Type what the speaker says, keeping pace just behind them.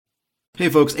Hey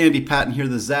folks, Andy Patton here.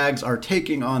 The Zags are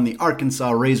taking on the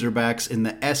Arkansas Razorbacks in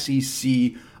the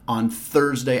SEC on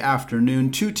Thursday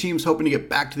afternoon. Two teams hoping to get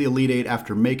back to the Elite Eight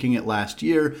after making it last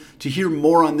year. To hear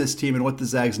more on this team and what the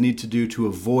Zags need to do to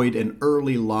avoid an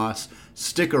early loss,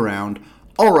 stick around.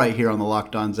 All right, here on the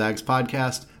Locked On Zags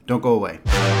podcast. Don't go away.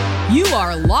 You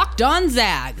are Locked On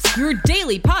Zags, your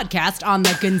daily podcast on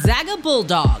the Gonzaga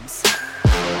Bulldogs.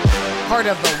 Part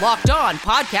of the Locked On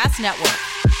Podcast Network.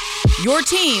 Your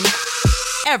team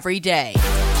every day.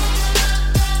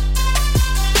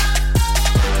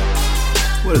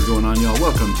 What is going on, y'all?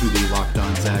 Welcome to the Locked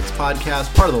On Zags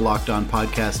podcast, part of the Locked On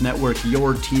Podcast Network,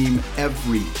 your team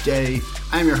every day.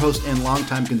 I'm your host and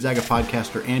longtime Gonzaga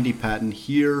podcaster, Andy Patton,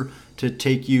 here to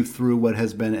take you through what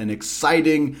has been an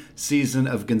exciting season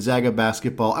of Gonzaga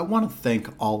basketball. I want to thank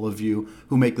all of you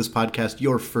who make this podcast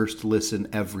your first listen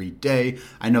every day.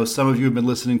 I know some of you have been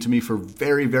listening to me for a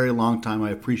very, very long time.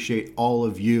 I appreciate all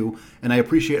of you, and I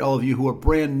appreciate all of you who are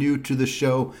brand new to the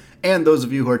show, and those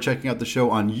of you who are checking out the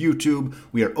show on YouTube.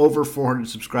 We are over 400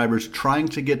 subscribers, trying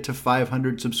to get to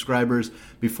 500 subscribers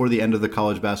before the end of the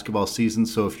college basketball season.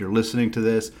 So if you're listening to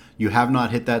this, you have not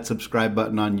hit that subscribe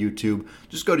button on YouTube,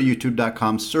 just go to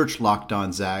youtube.com, search Locked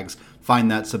On Zags,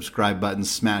 find that subscribe button,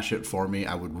 smash it for me.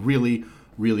 I would really,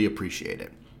 really appreciate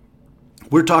it.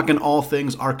 We're talking all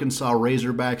things Arkansas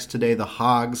Razorbacks today, the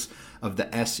Hogs of the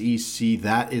SEC.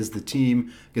 That is the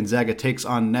team Gonzaga takes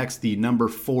on next, the number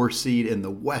 4 seed in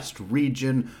the West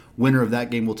region. Winner of that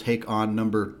game will take on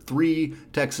number 3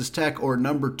 Texas Tech or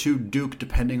number 2 Duke,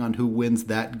 depending on who wins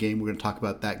that game. We're going to talk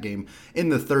about that game in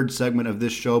the third segment of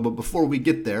this show. But before we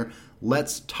get there,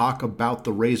 let's talk about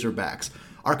the Razorbacks.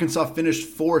 Arkansas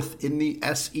finished 4th in the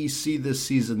SEC this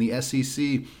season. The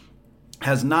SEC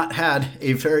has not had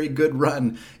a very good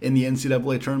run in the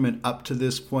NCAA tournament up to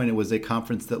this point. It was a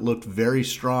conference that looked very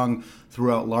strong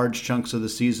throughout large chunks of the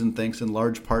season, thanks in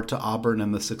large part to Auburn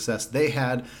and the success they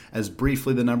had as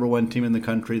briefly the number 1 team in the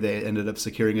country. They ended up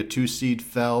securing a 2 seed,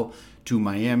 fell to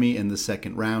Miami in the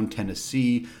second round.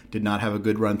 Tennessee did not have a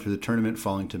good run through the tournament,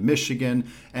 falling to Michigan.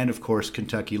 And of course,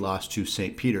 Kentucky lost to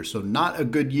St. Peter. So not a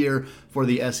good year for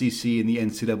the SEC in the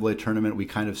NCAA tournament. We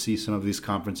kind of see some of these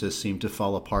conferences seem to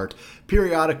fall apart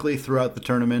periodically throughout the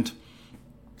tournament.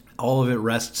 All of it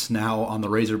rests now on the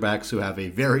Razorbacks, who have a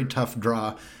very tough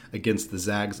draw against the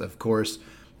Zags, of course.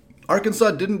 Arkansas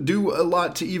didn't do a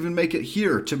lot to even make it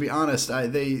here, to be honest.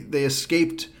 They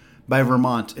escaped by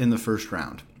Vermont in the first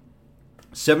round.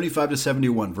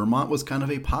 75-71. Vermont was kind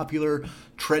of a popular,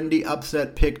 trendy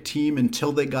upset pick team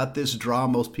until they got this draw.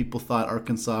 Most people thought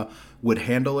Arkansas would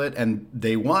handle it, and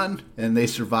they won, and they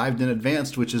survived and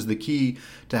advanced, which is the key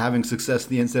to having success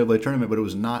in the NCAA tournament, but it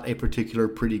was not a particular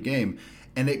pretty game.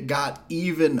 And it got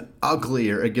even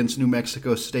uglier against New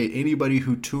Mexico State. Anybody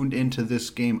who tuned into this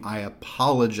game, I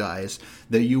apologize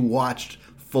that you watched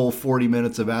full 40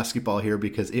 minutes of basketball here,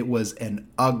 because it was an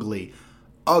ugly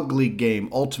game.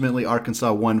 Ultimately,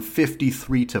 Arkansas won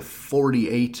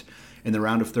 53-48 in the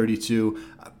round of 32.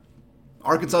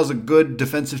 Arkansas is a good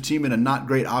defensive team and a not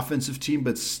great offensive team,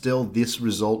 but still this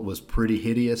result was pretty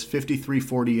hideous.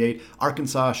 53-48.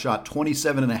 Arkansas shot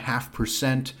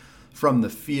 27.5% from the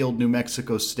field. New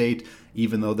Mexico State,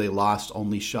 even though they lost,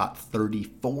 only shot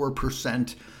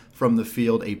 34% from the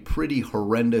field. A pretty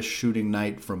horrendous shooting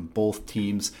night from both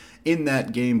teams in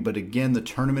that game. But again, the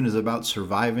tournament is about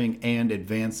surviving and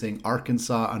advancing.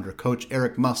 Arkansas, under Coach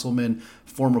Eric Musselman,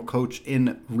 former coach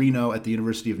in Reno at the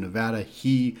University of Nevada,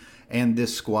 he and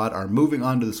this squad are moving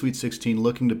on to the Sweet 16,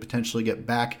 looking to potentially get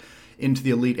back into the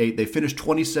Elite Eight. They finished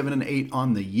 27-8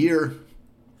 on the year,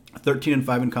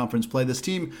 13-5 in conference play. This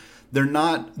team,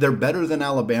 they're better than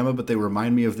Alabama, but they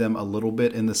remind me of them a little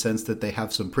bit in the sense that they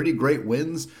have some pretty great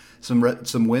wins,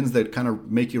 some wins that kind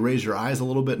of make you raise your eyes a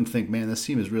little bit and think, man, this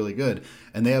team is really good.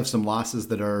 And they have some losses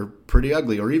that are pretty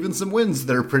ugly, or even some wins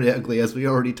that are pretty ugly, as we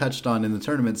already touched on in the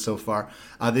tournament so far.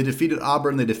 They defeated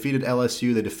Auburn, they defeated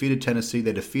LSU, they defeated Tennessee,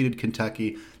 they defeated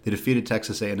Kentucky, they defeated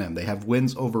Texas A&M. They have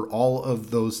wins over all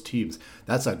of those teams.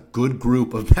 That's a good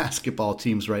group of basketball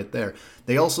teams right there.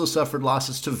 They also suffered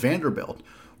losses to Vanderbilt,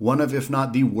 one of, if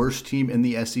not the worst team in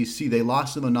the SEC. They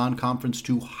lost in the non-conference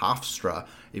to Hofstra,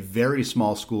 a very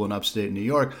small school in upstate New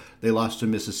York. They lost to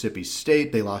Mississippi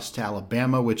State. They lost to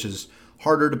Alabama, which is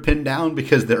harder to pin down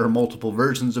because there are multiple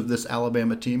versions of this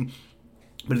Alabama team.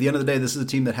 But at the end of the day, this is a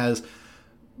team that has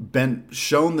been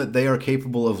shown that they are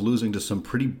capable of losing to some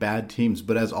pretty bad teams,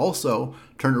 but has also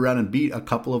turned around and beat a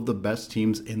couple of the best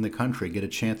teams in the country. Get a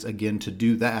chance again to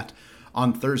do that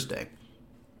on Thursday.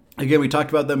 Again, we talked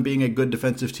about them being a good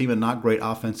defensive team and not great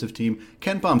offensive team.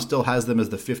 KenPom still has them as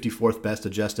the 54th best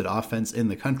adjusted offense in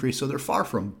the country, so they're far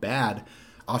from bad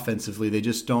offensively. They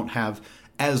just don't have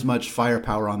as much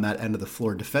firepower on that end of the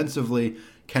floor. Defensively,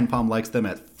 KenPom likes them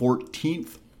at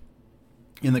 14th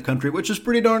in the country, which is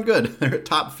pretty darn good. They're a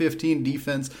top 15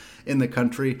 defense in the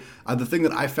country. The thing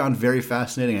that I found very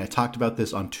fascinating, I talked about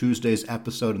this on Tuesday's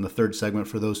episode in the third segment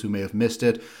for those who may have missed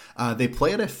it, they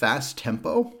play at a fast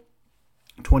tempo.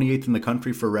 28th in the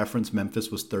country. For reference,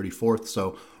 Memphis was 34th,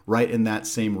 so right in that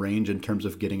same range in terms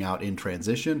of getting out in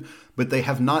transition, but they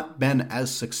have not been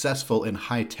as successful in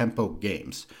high-tempo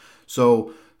games.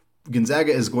 So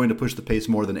Gonzaga is going to push the pace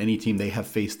more than any team they have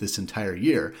faced this entire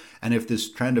year, and if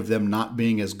this trend of them not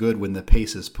being as good when the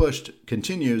pace is pushed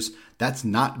continues, that's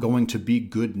not going to be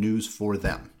good news for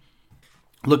them.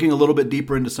 Looking a little bit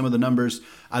deeper into some of the numbers,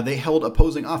 they held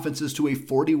opposing offenses to a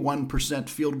 41%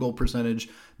 field goal percentage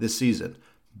this season.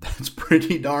 That's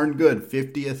pretty darn good.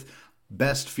 50th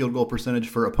best field goal percentage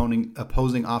for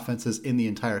opposing offenses in the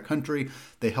entire country.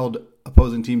 They held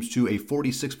opposing teams to a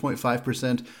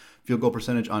 46.5% field goal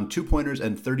percentage on two-pointers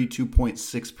and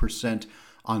 32.6%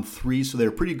 on threes. So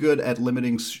they're pretty good at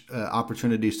limiting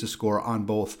opportunities to score on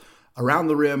both around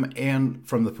the rim and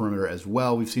from the perimeter as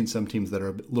well. We've seen some teams that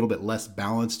are a little bit less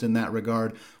balanced in that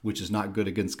regard, which is not good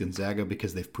against Gonzaga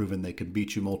because they've proven they can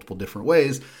beat you multiple different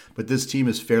ways. But this team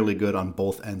is fairly good on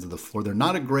both ends of the floor. They're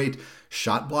not a great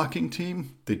shot blocking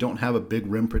team. They don't have a big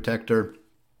rim protector.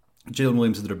 Jalen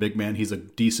Williams is their big man. He's a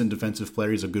decent defensive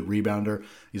player. He's a good rebounder.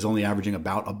 He's only averaging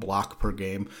about a block per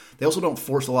game. They also don't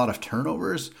force a lot of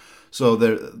turnovers, so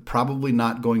they're probably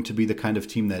not going to be the kind of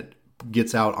team that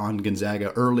gets out on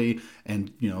Gonzaga early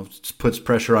and, puts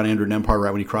pressure on Andrew Nembhard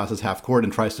right when he crosses half court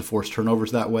and tries to force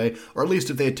turnovers that way. Or at least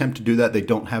if they attempt to do that, they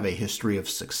don't have a history of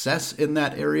success in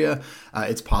that area.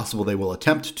 It's possible they will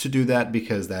attempt to do that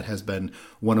because that has been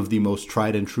one of the most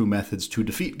tried and true methods to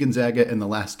defeat Gonzaga in the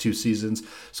last two seasons.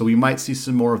 So we might see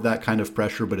some more of that kind of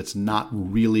pressure, but it's not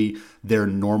really their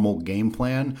normal game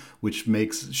plan, which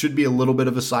should be a little bit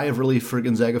of a sigh of relief for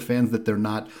Gonzaga fans that they're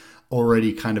not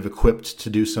already kind of equipped to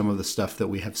do some of the stuff that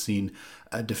we have seen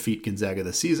defeat Gonzaga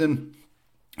this season.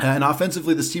 And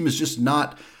offensively, this team is just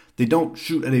they don't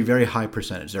shoot at a very high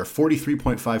percentage. They're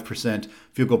 43.5%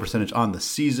 field goal percentage on the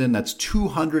season. That's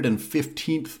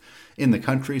 215th in the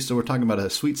country. So we're talking about a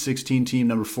Sweet 16 team,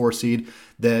 number 4 seed,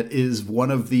 that is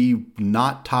one of the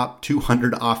not top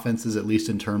 200 offenses, at least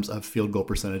in terms of field goal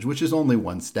percentage, which is only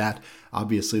one stat.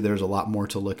 Obviously, there's a lot more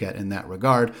to look at in that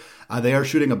regard. They are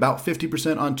shooting about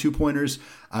 50% on two-pointers.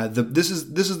 This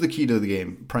is the key to the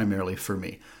game, primarily for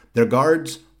me. Their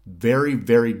guards, very,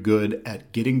 very good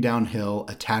at getting downhill,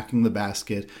 attacking the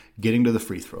basket, getting to the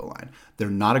free throw line. They're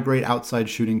not a great outside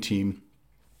shooting team.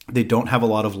 They don't have a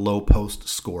lot of low post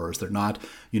scorers. They're not,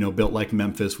 built like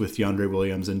Memphis with DeAndre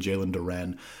Williams and Jalen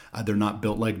Duren. They're not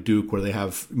built like Duke where they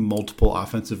have multiple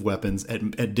offensive weapons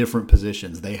at different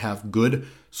positions. They have good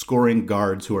scoring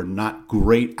guards who are not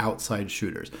great outside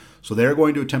shooters. So they're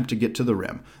going to attempt to get to the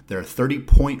rim. They're a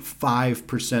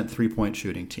 30.5% three-point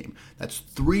shooting team. That's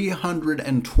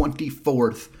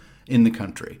 324th in the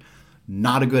country.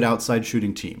 Not a good outside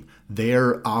shooting team.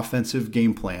 Their offensive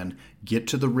game plan, get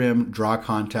to the rim, draw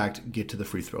contact, get to the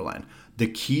free throw line. The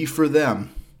key for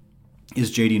them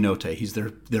is JD Note. He's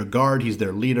their guard. He's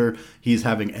their leader. He's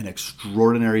having an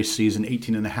extraordinary season,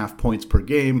 18.5 points per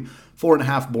game,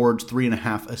 4.5 boards,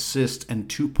 3.5 assists, and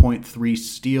 2.3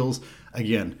 steals.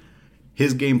 Again,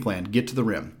 his game plan, get to the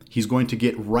rim. He's going to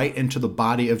get right into the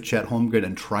body of Chet Holmgren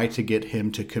and try to get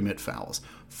him to commit fouls.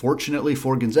 Fortunately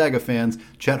for Gonzaga fans,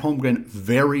 Chet Holmgren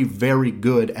very, very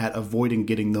good at avoiding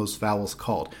getting those fouls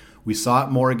called. We saw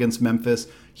it more against Memphis.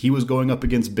 He was going up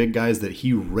against big guys that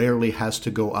he rarely has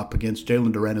to go up against.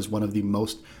 Jalen Duren is one of the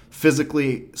most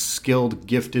physically skilled,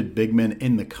 gifted big men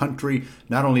in the country.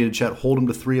 Not only did Chet hold him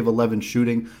to 3 of 11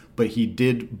 shooting, but he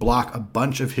did block a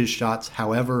bunch of his shots.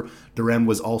 However, Duren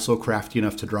was also crafty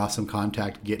enough to draw some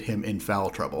contact, get him in foul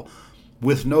trouble.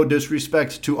 With no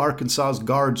disrespect to Arkansas's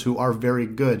guards, who are very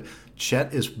good,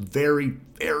 Chet is very,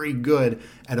 very good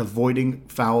at avoiding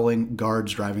fouling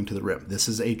guards driving to the rim. This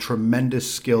is a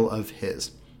tremendous skill of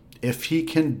his. If he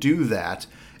can do that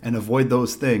and avoid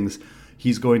those things,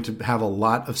 he's going to have a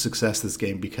lot of success this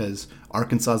game because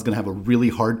Arkansas is going to have a really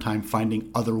hard time finding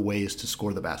other ways to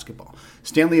score the basketball.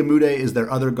 Stanley Amude is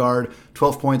their other guard,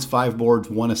 12 points, 5 boards,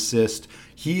 1 assist.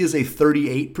 He is a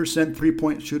 38%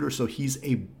 three-point shooter, so he's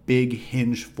a big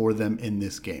hinge for them in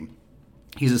this game.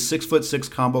 He's a 6'6"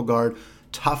 combo guard,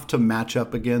 tough to match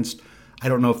up against. I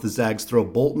don't know if the Zags throw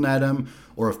Bolton at him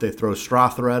or if they throw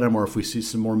Strother at him or if we see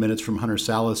some more minutes from Hunter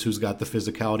Salas, who's got the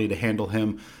physicality to handle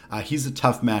him. He's a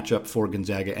tough matchup for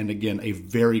Gonzaga and, again, a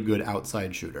very good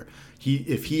outside shooter.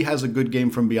 If he has a good game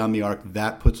from beyond the arc,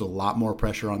 that puts a lot more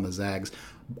pressure on the Zags.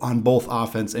 on both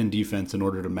offense and defense in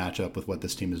order to match up with what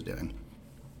this team is doing.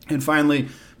 And finally,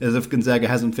 as if Gonzaga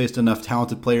hasn't faced enough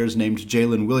talented players named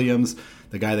Jalen Williams,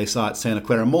 the guy they saw at Santa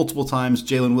Clara multiple times.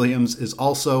 Jalen Williams is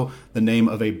also the name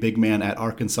of a big man at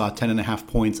Arkansas, 10.5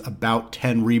 points, about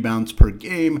 10 rebounds per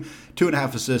game,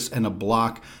 2.5 assists, and a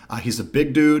block. He's a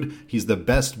big dude. He's the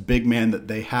best big man that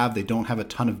they have. They don't have a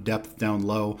ton of depth down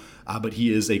low, but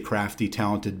he is a crafty,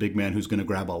 talented big man who's going to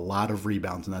grab a lot of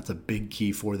rebounds, and that's a big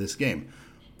key for this game.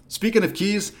 Speaking of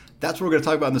keys, that's what we're going to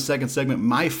talk about in the second segment.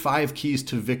 My 5 keys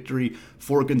to victory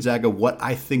for Gonzaga, what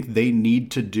I think they need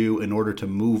to do in order to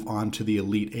move on to the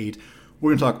Elite Eight. We're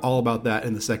going to talk all about that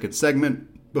in the second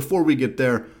segment. Before we get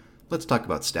there, let's talk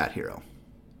about Stat Hero.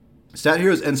 Stat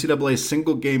Hero's NCAA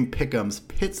single game pick'ems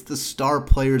pits the star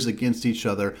players against each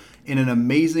other in an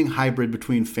amazing hybrid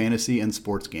between fantasy and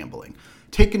sports gambling.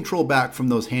 Take control back from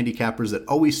those handicappers that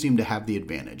always seem to have the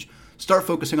advantage. Start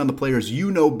focusing on the players you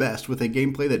know best with a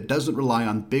gameplay that doesn't rely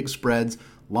on big spreads,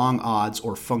 long odds,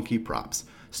 or funky props.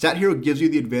 Stat Hero gives you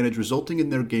the advantage, resulting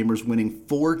in their gamers winning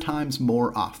 4 times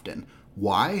more often.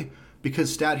 Why?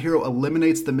 Because Stat Hero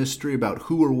eliminates the mystery about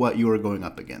who or what you are going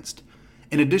up against.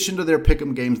 In addition to their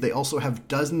pick'em games, they also have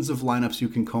dozens of lineups you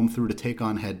can comb through to take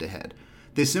on head-to-head.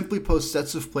 They simply post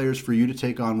sets of players for you to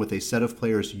take on with a set of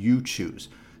players you choose.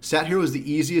 Stat Hero is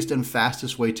the easiest and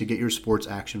fastest way to get your sports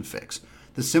action fix.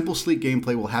 The simple, sleek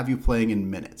gameplay will have you playing in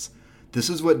minutes. This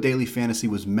is what daily fantasy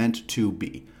was meant to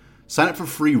be. Sign up for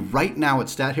free right now at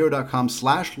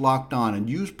stathero.com/lockedon and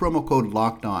use promo code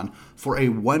LOCKEDON for a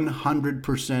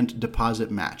 100% deposit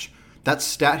match.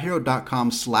 That's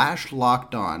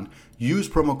stathero.com/lockedon. Use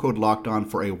promo code LOCKEDON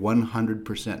for a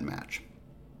 100% match.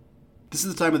 This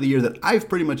is the time of the year that I've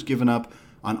pretty much given up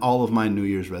on all of my New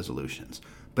Year's resolutions,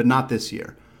 but not this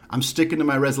year. I'm sticking to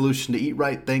my resolution to eat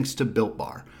right thanks to Built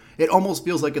Bar. It almost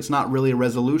feels like it's not really a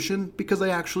resolution because I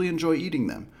actually enjoy eating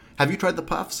them. Have you tried the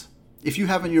Puffs? If you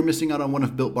haven't, you're missing out on one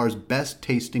of Built Bar's best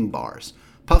tasting bars.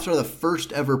 Puffs are the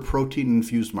first ever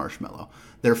protein-infused marshmallow.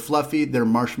 They're fluffy, they're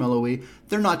marshmallowy.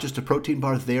 They're not just a protein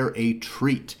bar, they're a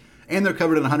treat. And they're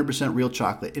covered in 100% real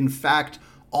chocolate. In fact,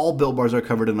 all Built Bars are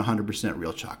covered in 100%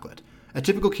 real chocolate. A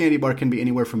typical candy bar can be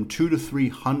anywhere from 200 to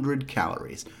 300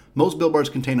 calories. Most Built Bars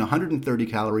contain 130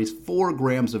 calories, 4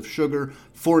 grams of sugar,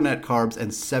 4 net carbs,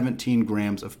 and 17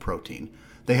 grams of protein.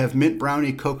 They have mint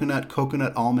brownie, coconut,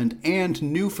 coconut almond, and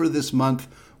new for this month,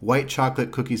 white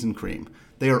chocolate cookies and cream.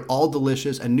 They are all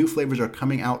delicious, and new flavors are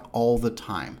coming out all the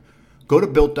time. Go to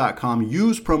Built.com,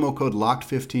 use promo code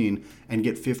LOCKED15, and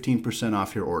get 15%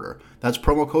 off your order. That's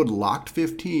promo code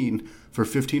LOCKED15 for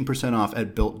 15% off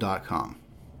at Built.com.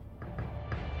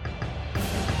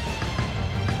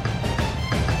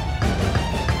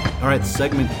 All right,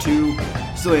 segment 2.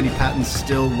 Still Andy Patton,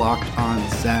 still locked on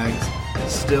Zags.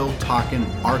 Still talking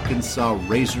Arkansas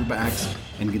Razorbacks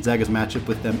and Gonzaga's matchup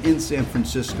with them in San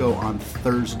Francisco on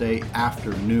Thursday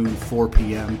afternoon, 4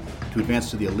 p.m. to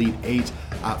advance to the Elite Eight.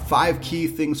 5 key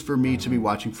things for me to be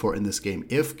watching for in this game.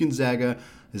 If Gonzaga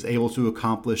is able to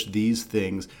accomplish these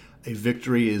things, a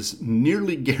victory is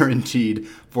nearly guaranteed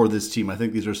for this team. I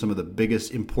think these are some of the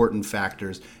biggest important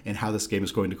factors in how this game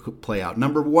is going to play out.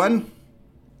 Number 1,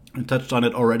 I touched on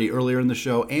it already earlier in the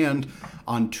show and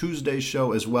on Tuesday's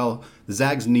show as well. The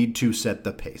Zags need to set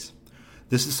the pace.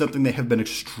 This is something they have been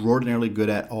extraordinarily good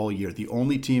at all year. The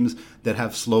only teams that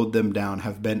have slowed them down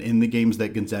have been in the games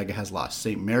that Gonzaga has lost.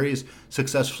 St. Mary's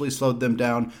successfully slowed them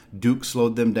down. Duke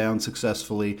slowed them down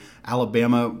successfully.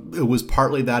 Alabama, it was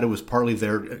partly that. It was partly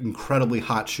their incredibly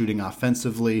hot shooting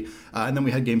offensively. And then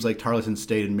we had games like Tarleton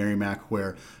State and Merrimack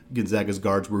where Gonzaga's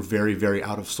guards were very, very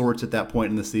out of sorts at that point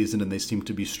in the season, and they seemed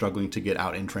to be struggling to get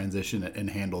out in transition and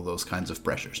handle those kinds of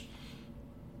pressures.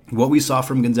 What we saw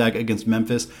from Gonzaga against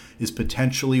Memphis is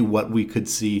potentially what we could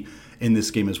see in this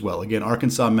game as well. Again,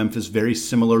 Arkansas and Memphis, very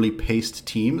similarly paced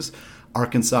teams.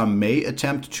 Arkansas may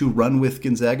attempt to run with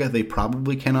Gonzaga. They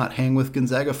probably cannot hang with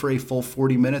Gonzaga for a full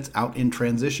 40 minutes out in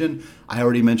transition. I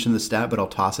already mentioned the stat, but I'll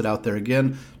toss it out there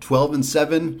again.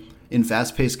 12-7 in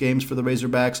fast-paced games for the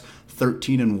Razorbacks,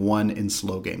 13-1 in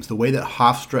slow games. The way that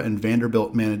Hofstra and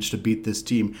Vanderbilt managed to beat this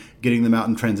team, getting them out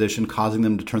in transition, causing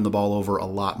them to turn the ball over a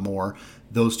lot more.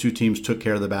 Those two teams took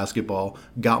care of the basketball,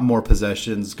 got more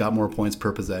possessions, got more points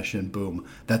per possession. Boom.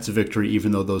 That's a victory,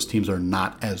 even though those teams are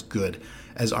not as good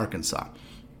as Arkansas.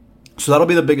 So that'll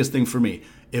be the biggest thing for me.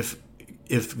 If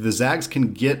the Zags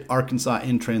can get Arkansas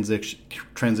in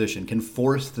transition, can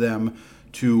force them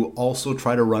to also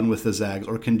try to run with the Zags,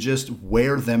 or can just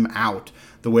wear them out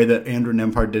the way that Andrew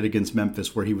Nembhard did against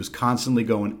Memphis, where he was constantly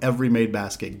going every made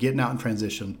basket, getting out in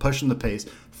transition, pushing the pace,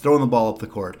 throwing the ball up the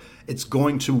court. It's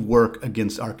going to work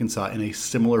against Arkansas in a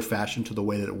similar fashion to the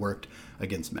way that it worked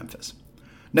against Memphis.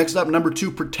 Next up, number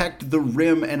 2, protect the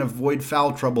rim and avoid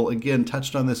foul trouble. Again,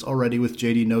 touched on this already with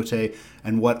JD Notae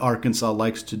and what Arkansas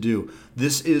likes to do.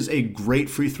 This is a great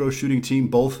free throw shooting team.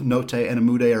 Both Notae and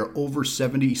Umude are over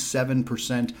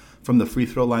 77% from the free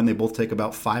throw line. They both take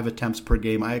about 5 attempts per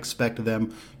game. I expect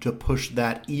them to push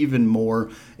that even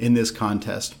more in this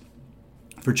contest.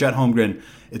 For Chet Holmgren,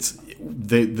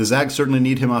 the Zags certainly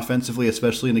need him offensively,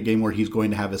 especially in a game where he's going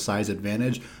to have a size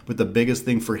advantage. But the biggest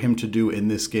thing for him to do in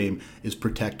this game is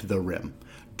protect the rim.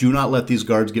 Do not let these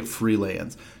guards get free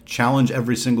lay-ins. Challenge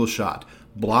every single shot.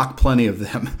 Block plenty of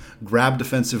them. Grab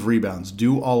defensive rebounds.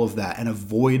 Do all of that and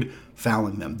avoid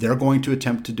fouling them. They're going to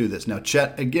attempt to do this. Now,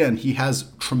 Chet, again, he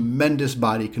has tremendous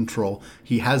body control.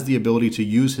 He has the ability to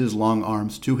use his long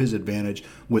arms to his advantage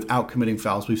without committing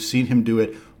fouls. We've seen him do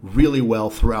it really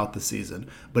well throughout the season,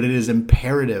 but it is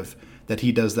imperative that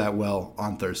he does that well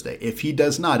on Thursday. If he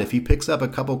does not, if he picks up a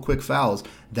couple quick fouls,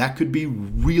 that could be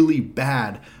really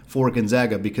bad for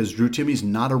Gonzaga because Drew Timme's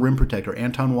not a rim protector.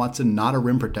 Anton Watson, not a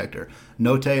rim protector.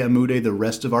 Notae, Umude, the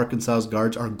rest of Arkansas's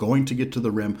guards are going to get to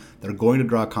the rim. They're going to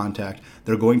draw contact.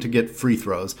 They're going to get free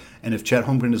throws. And if Chet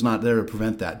Holmgren is not there to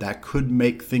prevent that, that could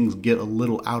make things get a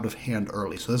little out of hand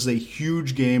early. So this is a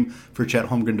huge game for Chet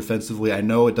Holmgren defensively. I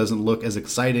know it doesn't look as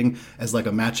exciting as like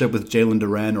a matchup with Jalen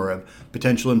Duren or a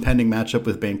potential impending matchup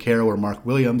with Banchero or Mark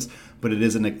Williams, but it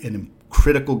is an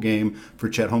critical game for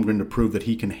Chet Holmgren to prove that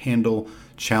he can handle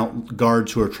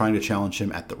guards who are trying to challenge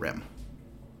him at the rim.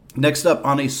 Next up,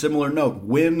 on a similar note,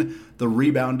 win the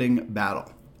rebounding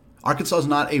battle. Arkansas is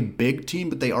not a big team,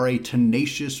 but they are a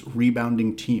tenacious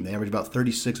rebounding team. They average about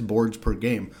 36 boards per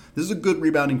game. This is a good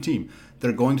rebounding team.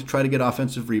 They're going to try to get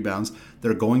offensive rebounds.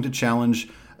 They're going to challenge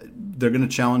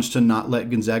to not let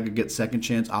Gonzaga get second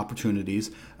chance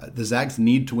opportunities. The Zags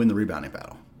need to win the rebounding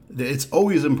battle. It's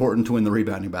always important to win the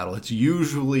rebounding battle. It's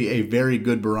usually a very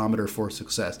good barometer for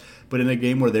success. But in a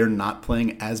game where they're not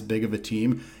playing as big of a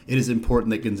team, it is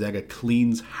important that Gonzaga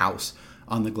cleans house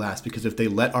on the glass, because if they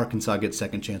let Arkansas get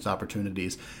second chance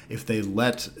opportunities, if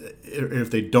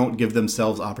they don't give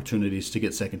themselves opportunities to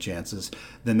get second chances,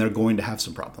 then they're going to have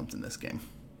some problems in this game.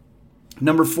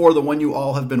 Number 4, the one you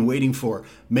all have been waiting for,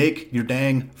 make your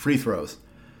dang free throws.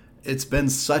 It's been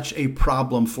such a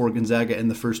problem for Gonzaga in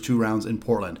the first 2 rounds in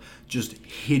Portland. Just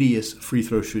hideous free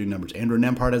throw shooting numbers. Andrew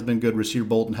Nembhard has been good. Rasir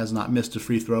Bolton has not missed a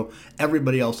free throw.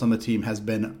 Everybody else on the team has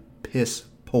been piss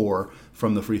poor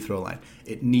from the free throw line.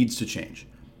 It needs to change.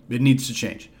 It needs to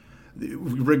change.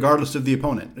 Regardless of the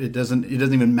opponent. It doesn't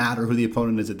even matter who the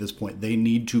opponent is at this point. They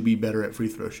need to be better at free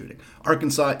throw shooting.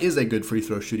 Arkansas is a good free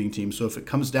throw shooting team, so if it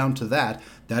comes down to that,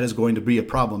 that is going to be a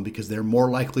problem because they're more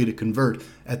likely to convert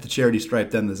at the charity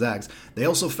stripe than the Zags. They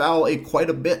also foul quite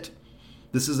a bit.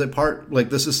 This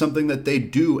is something that they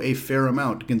do a fair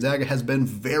amount. Gonzaga has been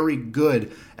very good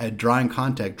at drawing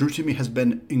contact. Drew Timme has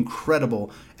been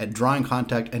incredible at drawing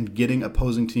contact and getting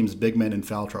opposing teams' big men in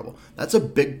foul trouble. That's a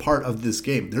big part of this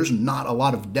game. There's not a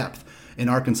lot of depth in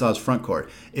Arkansas's front court.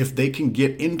 If they can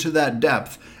get into that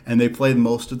depth and they play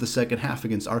most of the second half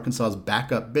against Arkansas's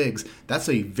backup bigs, that's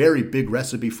a very big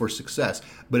recipe for success.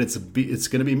 But it's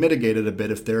going to be mitigated a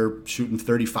bit if they're shooting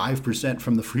 35%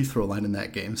 from the free throw line in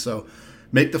that game. So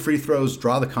make the free throws,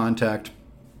 draw the contact,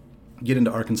 get into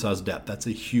Arkansas's depth. That's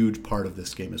a huge part of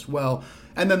this game as well.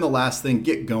 And then the last thing,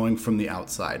 get going from the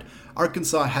outside.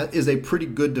 Arkansas is a pretty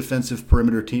good defensive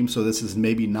perimeter team, so this is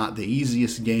maybe not the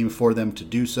easiest game for them to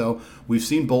do so. We've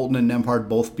seen Bolton and Nembhard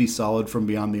both be solid from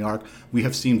beyond the arc. We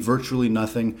have seen virtually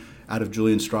nothing out of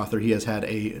Julian Strawther. He has had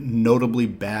a notably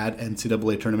bad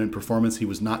NCAA tournament performance. He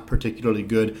was not particularly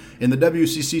good in the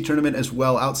WCC tournament as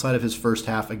well, outside of his first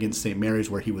half against St. Mary's,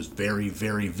 where he was very,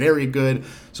 very, very good.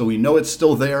 So we know it's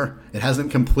still there. It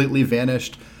hasn't completely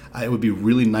vanished. It would be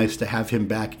really nice to have him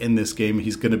back in this game.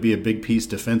 He's going to be a big piece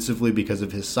defensively because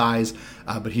of his size,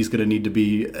 but he's going to need to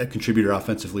be a contributor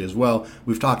offensively as well.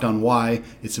 We've talked on why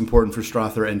it's important for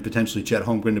Strawther and potentially Chet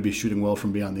Holmgren to be shooting well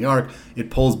from beyond the arc.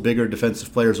 It pulls bigger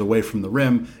defensive players away from the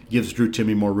rim, gives Drew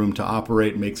Timme more room to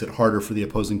operate, makes it harder for the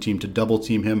opposing team to double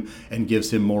team him, and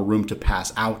gives him more room to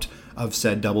pass out of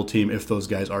said double team if those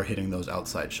guys are hitting those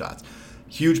outside shots.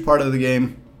 Huge part of the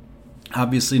game.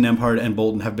 Obviously, Nembhard and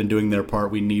Bolton have been doing their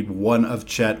part. We need one of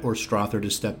Chet or Strawther to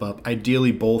step up.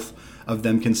 Ideally, both of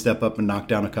them can step up and knock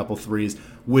down a couple threes.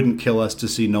 Wouldn't kill us to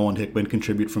see Nolan Hickman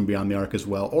contribute from beyond the arc as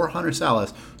well. Or Hunter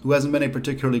Salas, who hasn't been a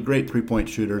particularly great three-point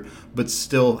shooter, but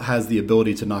still has the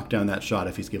ability to knock down that shot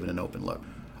if he's given an open look.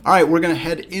 All right, we're going to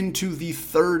head into the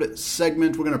third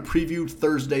segment. We're going to preview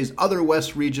Thursday's other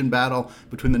West Region battle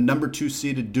between the number 2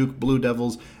 seeded Duke Blue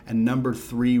Devils and number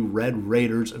 3 Red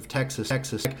Raiders of Texas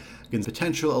against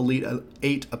potential Elite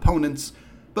 8 opponents.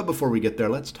 But before we get there,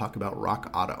 let's talk about Rock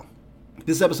Auto.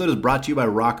 This episode is brought to you by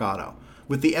Rock Auto.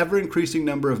 With the ever-increasing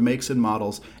number of makes and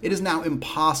models, it is now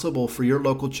impossible for your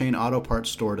local chain auto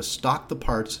parts store to stock the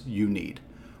parts you need.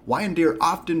 Why endure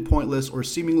often pointless or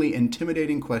seemingly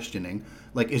intimidating questioning,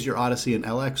 like is your Odyssey an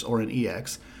LX or an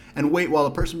EX, and wait while the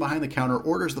person behind the counter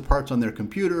orders the parts on their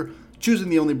computer, choosing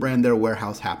the only brand their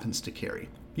warehouse happens to carry?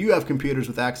 You have computers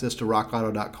with access to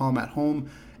rockauto.com at home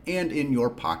and in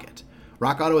your pocket.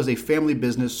 Rock Auto is a family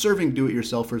business serving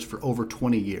do-it-yourselfers for over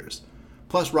 20 years.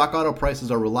 Plus, Rock Auto prices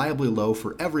are reliably low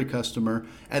for every customer,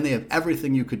 and they have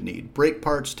everything you could need: brake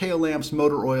parts, tail lamps,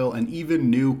 motor oil, and even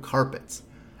new carpets.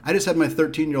 I just had my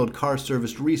 13-year-old car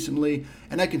serviced recently,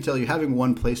 and I can tell you having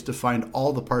one place to find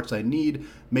all the parts I need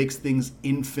makes things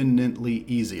infinitely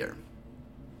easier.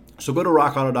 So go to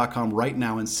rockauto.com right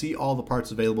now and see all the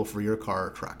parts available for your car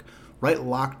or truck. Write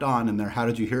Locked On in their How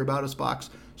Did You Hear About Us box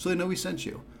so they know we sent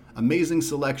you. Amazing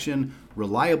selection,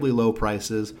 reliably low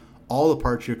prices, all the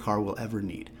parts your car will ever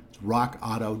need. It's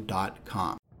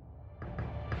rockauto.com.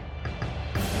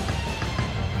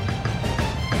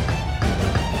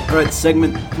 All right,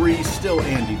 segment 3, still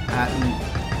Andy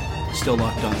Patton, still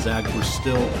Locked On Zags. We're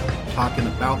still talking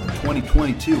about the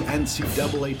 2022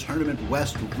 NCAA Tournament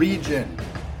West Region.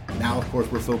 Now, of course,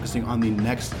 we're focusing on the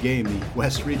next game, the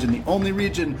West Region, the only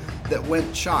region that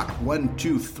went chalk. 1,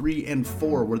 2, 3, and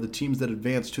 4 were the teams that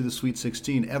advanced to the Sweet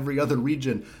 16. Every other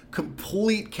region,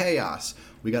 complete chaos.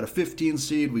 We got a 15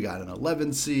 seed, we got an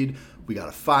 11 seed, we got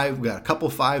a couple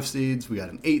 5 seeds, we got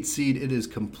an 8 seed. It is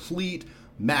complete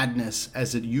madness,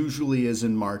 as it usually is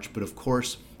in March. But of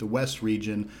course, the West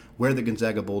Region, where the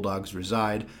Gonzaga Bulldogs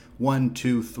reside, 1,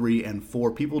 2, 3, and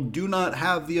 4. People do not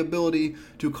have the ability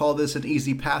to call this an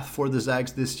easy path for the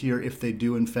Zags this year if they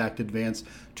do in fact advance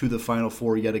to the Final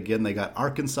Four yet again. They got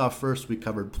Arkansas first. We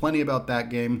covered plenty about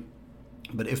that game.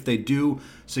 But if they do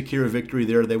secure a victory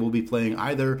there, they will be playing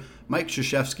either Mike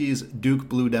Krzyzewski's Duke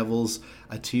Blue Devils,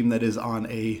 a team that is on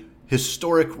a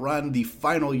historic run, the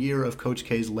final year of Coach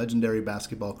K's legendary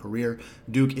basketball career.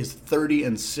 Duke is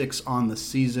 30-6 on the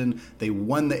season. They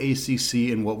won the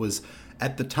ACC in what was,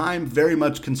 at the time, very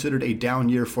much considered a down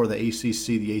year for the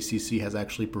ACC. The ACC has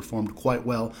actually performed quite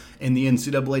well in the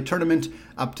NCAA tournament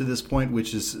up to this point,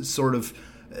 which is sort of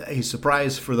a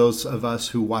surprise for those of us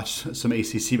who watched some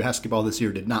ACC basketball this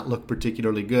year. Did not look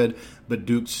particularly good, but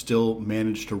Duke still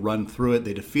managed to run through it.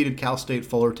 They defeated Cal State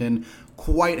Fullerton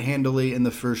quite handily in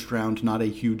the first round. Not a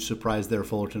huge surprise there.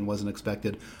 Fullerton wasn't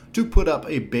expected to put up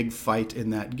a big fight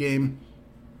in that game.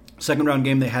 Second round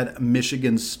game, they had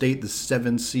Michigan State, the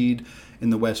 7 seed in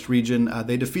the West Region.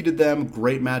 They defeated them.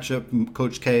 Great matchup.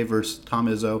 Coach K versus Tom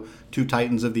Izzo, 2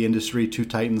 titans of the industry, 2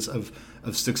 titans of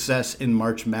success in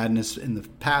March Madness in the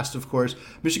past, of course.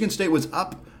 Michigan State was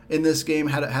up in this game,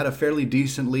 had a fairly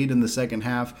decent lead in the second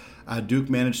half. Duke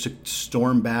managed to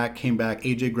storm back, came back.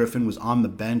 AJ Griffin was on the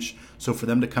bench, so for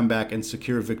them to come back and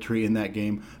secure a victory in that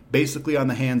game, basically on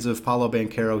the hands of Paolo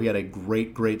Banchero. He had a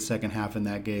great second half in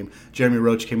that game. Jeremy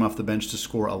Roach came off the bench to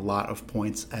score a lot of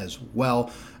points as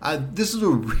well. This is a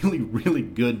really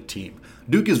good team.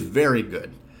 Duke is very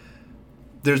good.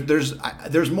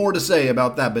 There's more to say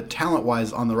about that, but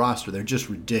talent-wise on the roster, they're just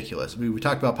ridiculous. We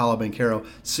talked about Paolo Banchero,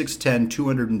 6'10",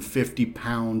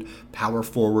 250-pound power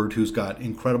forward who's got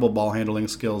incredible ball handling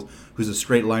skills, who's a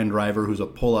straight line driver, who's a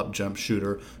pull-up jump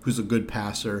shooter, who's a good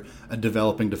passer, a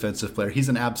developing defensive player. He's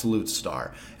an absolute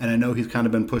star. And I know he's kind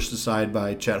of been pushed aside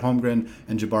by Chet Holmgren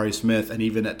and Jabari Smith and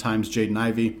even at times Jaden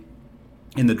Ivey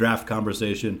in the draft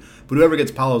conversation, but whoever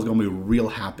gets Paolo is going to be real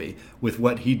happy with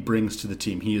what he brings to the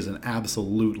team. He is an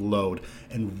absolute load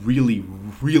and really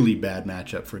bad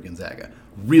matchup for Gonzaga.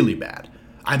 Really bad.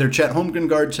 Either Chet Holmgren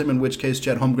guards him, in which case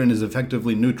Chet Holmgren is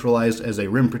effectively neutralized as a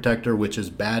rim protector, which is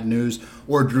bad news,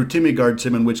 or Drew Timme guards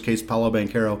him, in which case Paolo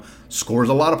Banchero scores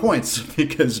a lot of points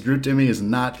because Drew Timme is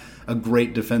not a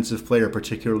great defensive player,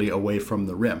 particularly away from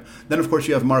the rim. Then, of course,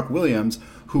 you have Mark Williams,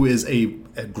 who is a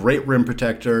great rim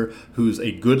protector, who's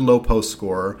a good low post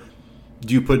scorer.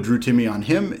 Do you put Drew Timme on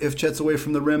him if Chet's away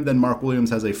from the rim? Then Mark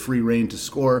Williams has a free reign to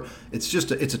score. It's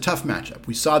a tough matchup.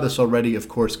 We saw this already. Of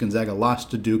course, Gonzaga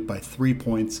lost to Duke by 3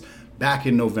 points back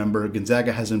in November.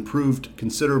 Gonzaga has improved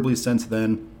considerably since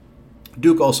then.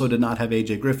 Duke also did not have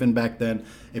A.J. Griffin back then,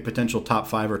 a potential top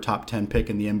 5 or top 10 pick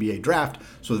in the NBA draft,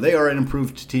 so they are an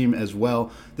improved team as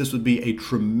well. This would be a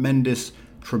tremendous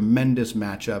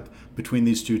matchup between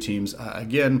these two teams.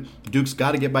 Again, Duke's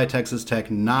got to get by Texas Tech.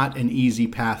 Not an easy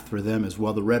path for them as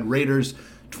well. The Red Raiders,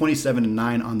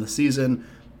 27-9 on the season,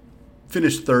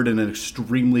 finished third in an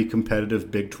extremely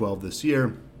competitive Big 12 this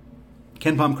year.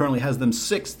 KenPom currently has them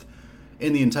 6th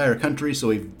in the entire country.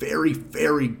 So a very,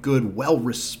 very good,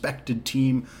 well-respected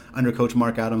team under Coach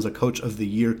Mark Adams, a Coach of the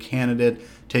Year candidate,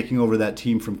 taking over that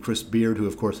team from Chris Beard, who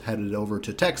of course headed over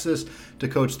to Texas to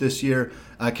coach this year.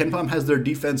 KenPom has their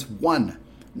defense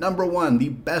number one, the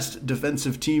best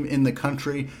defensive team in the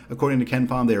country. According to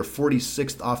KenPom, they are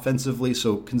 46th offensively,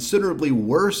 so considerably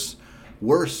worse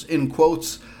in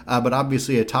quotes, but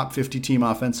obviously a top 50 team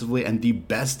offensively, and the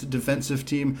best defensive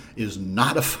team is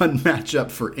not a fun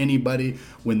matchup for anybody.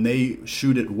 When they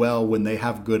shoot it well, when they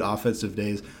have good offensive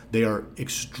days, they are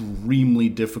extremely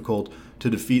difficult to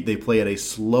defeat. They play at a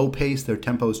slow pace. Their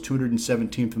tempo is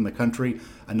 217th in the country,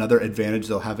 another advantage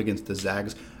they'll have against the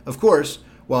Zags. Of course,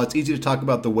 while it's easy to talk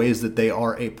about the ways that they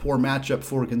are a poor matchup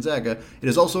for Gonzaga, it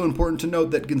is also important to note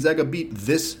that Gonzaga beat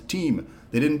this team.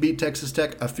 They didn't beat Texas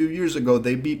Tech a few years ago.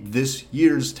 They beat this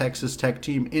year's Texas Tech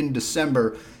team in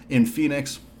December in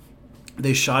Phoenix.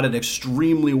 They shot it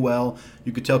extremely well.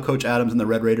 You could tell Coach Adams and the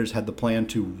Red Raiders had the plan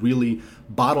to really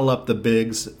bottle up the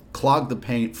bigs, clog the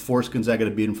paint, force Gonzaga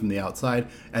to beat them from the outside.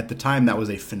 At the time, that was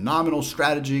a phenomenal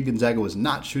strategy. Gonzaga was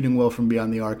not shooting well from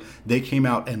beyond the arc. They came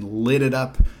out and lit it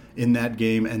up in that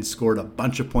game and scored a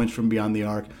bunch of points from beyond the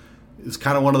arc. It's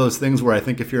kind of one of those things where I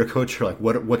think if you're a coach, you're like,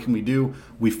 what can we do?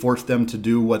 We forced them to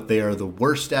do what they are the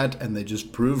worst at, and they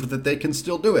just proved that they can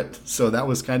still do it. So that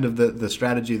was kind of the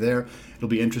strategy there. It'll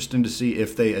be interesting to see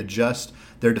if they adjust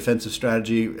their defensive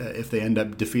strategy, if they end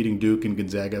up defeating Duke, and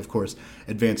Gonzaga, of course,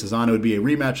 advances on. It would be a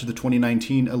rematch of the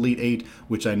 2019 Elite Eight,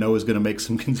 which I know is going to make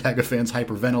some Gonzaga fans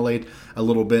hyperventilate a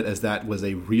little bit, as that was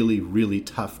a really, really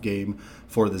tough game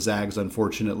for the Zags,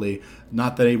 unfortunately.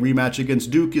 Not that a rematch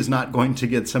against Duke is not going to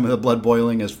get some of the blood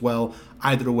boiling as well.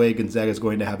 Either way, Gonzaga is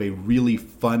going to have a really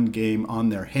fun game on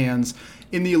their hands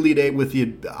in the Elite Eight with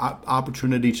the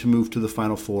opportunity to move to the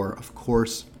Final Four. Of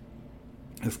course,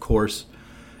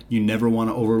 you never want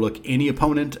to overlook any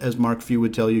opponent, as Mark Few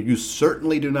would tell you. You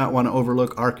certainly do not want to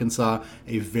overlook Arkansas,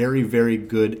 a very, very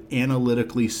good,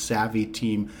 analytically savvy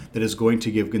team that is going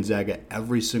to give Gonzaga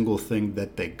every single thing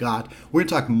that they got. We're going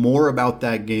to talk more about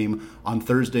that game on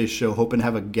Thursday's show, hoping to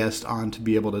have a guest on to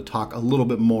be able to talk a little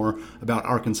bit more about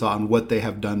Arkansas and what they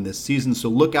have done this season. So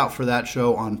look out for that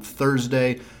show on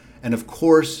Thursday. And of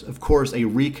course, a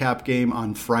recap game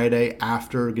on Friday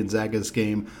after Gonzaga's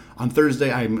game. On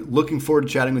Thursday, I'm looking forward to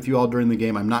chatting with you all during the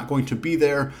game. I'm not going to be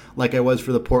there like I was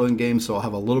for the Portland game, so I'll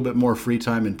have a little bit more free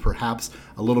time and perhaps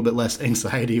a little bit less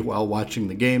anxiety while watching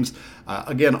the games.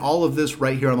 Again, all of this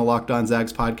right here on the Locked On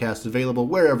Zags podcast, available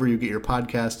wherever you get your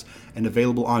podcasts and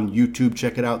available on YouTube.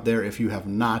 Check it out there if you have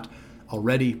not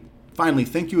already. Finally,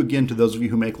 thank you again to those of you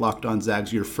who make Locked On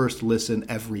Zags your first listen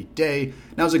every day.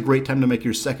 Now's a great time to make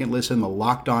your second listen, the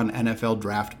Locked On NFL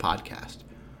Draft podcast.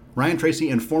 Ryan Tracy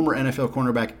and former NFL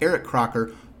cornerback Eric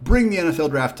Crocker bring the NFL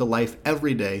Draft to life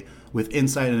every day with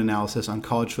insight and analysis on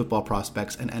college football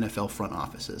prospects and NFL front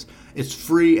offices. It's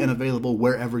free and available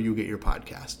wherever you get your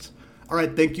podcasts. All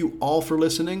right, thank you all for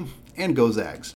listening, and go Zags.